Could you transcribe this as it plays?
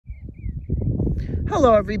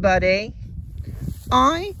Hello everybody.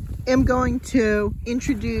 I am going to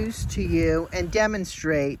introduce to you and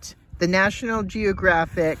demonstrate the National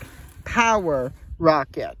Geographic Power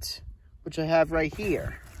Rocket, which I have right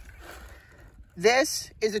here.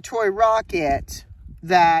 This is a toy rocket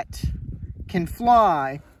that can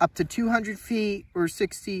fly up to 200 feet or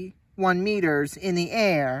 61 meters in the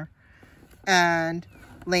air and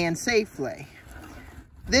land safely.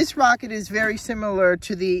 This rocket is very similar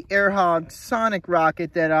to the Airhog Sonic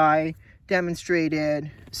rocket that I demonstrated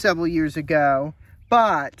several years ago,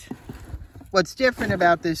 but what's different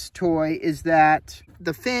about this toy is that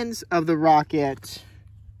the fins of the rocket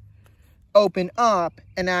open up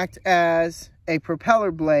and act as a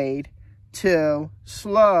propeller blade to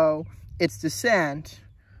slow its descent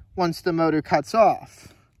once the motor cuts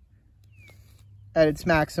off at its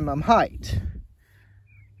maximum height.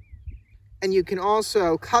 And you can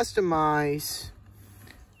also customize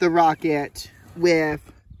the rocket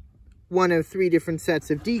with one of 3 different sets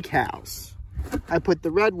of decals. I put the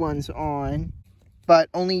red ones on, but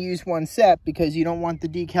only use one set because you don't want the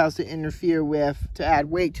decals to add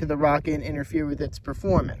weight to the rocket and interfere with its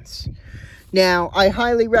performance. Now, I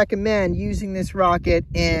highly recommend using this rocket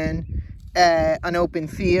in an open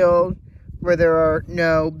field where there are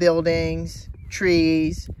no buildings,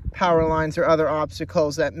 trees, power lines, or other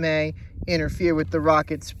obstacles that may interfere with the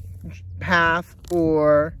rocket's path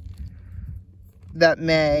or that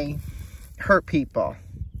may hurt people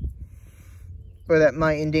or that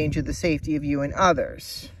might endanger the safety of you and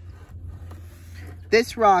others.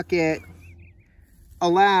 This rocket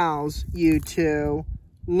allows you to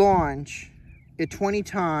launch it 20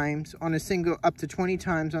 times on a single, up to 20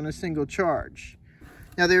 times on a single charge.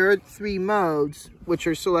 Now there are 3 modes which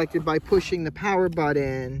are selected by pushing the power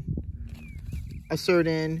button a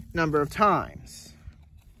certain number of times.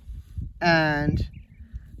 And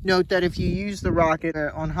note that if you use the rocket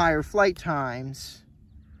on higher flight times,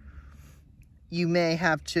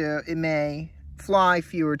 it may fly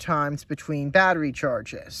fewer times between battery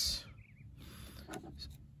charges.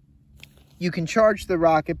 You can charge the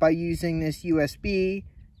rocket by using this USB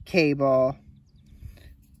cable,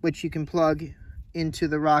 which you can plug into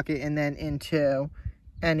the rocket and then into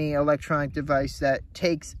any electronic device that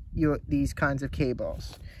takes these kinds of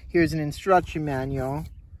cables. Here's an instruction manual,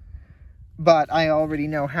 but I already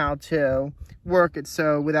know how to work it,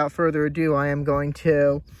 so without further ado, I am going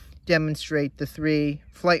to demonstrate the 3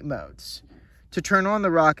 flight modes. To turn on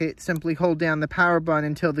the rocket, simply hold down the power button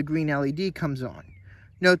until the green LED comes on.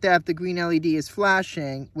 Note that if the green LED is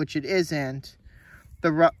flashing, which it isn't,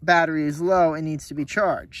 the battery is low and needs to be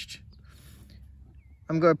charged.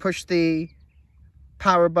 I'm going to push the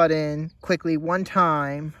power button quickly 1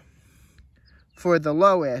 time for the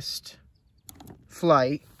lowest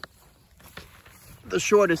flight, the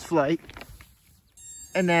shortest flight,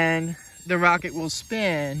 and then the rocket will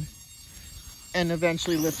spin and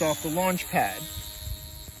eventually lift off the launch pad.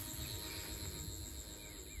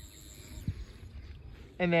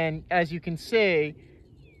 And then, as you can see,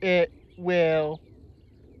 it will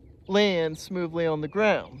land smoothly on the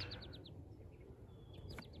ground.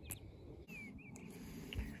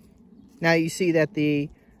 Now you see that the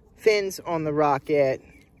fins on the rocket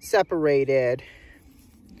separated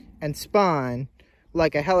and spun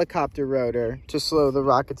like a helicopter rotor to slow the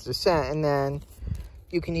rocket's descent, and then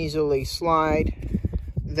you can easily slide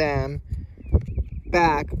them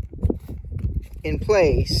back in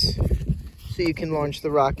place so you can launch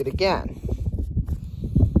the rocket again.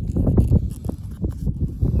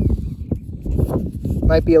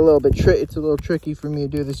 Might be a little bit it's a little tricky for me to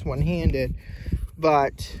do this one-handed,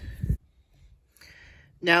 but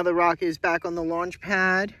now the rocket is back on the launch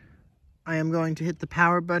pad. I am going to hit the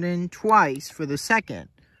power button twice for the second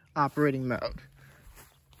operating mode.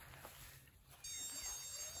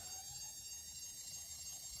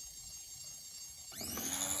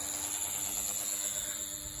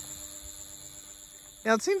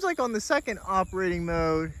 Now it seems like on the second operating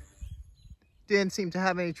mode, didn't seem to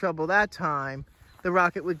have any trouble that time. The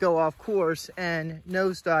rocket would go off course and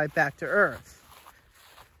nosedive back to Earth.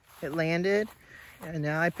 It landed, and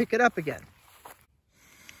now I pick it up again.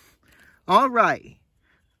 All right,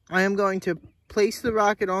 I am going to place the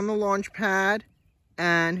rocket on the launch pad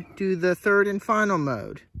and do the 3rd and final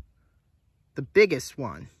mode, the biggest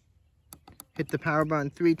one. Hit the power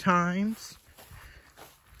button 3 times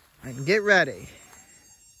and get ready.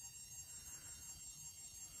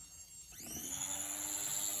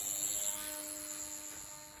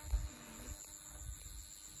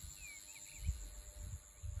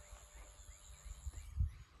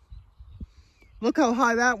 Look how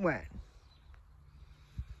high that went.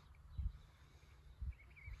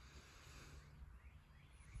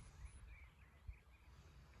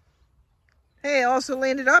 Hey, it also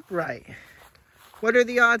landed upright. What are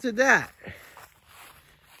the odds of that?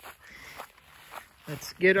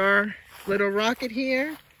 Let's get our little rocket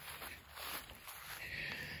here.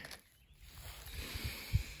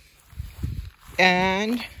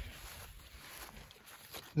 And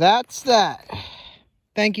that's that.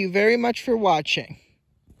 Thank you very much for watching.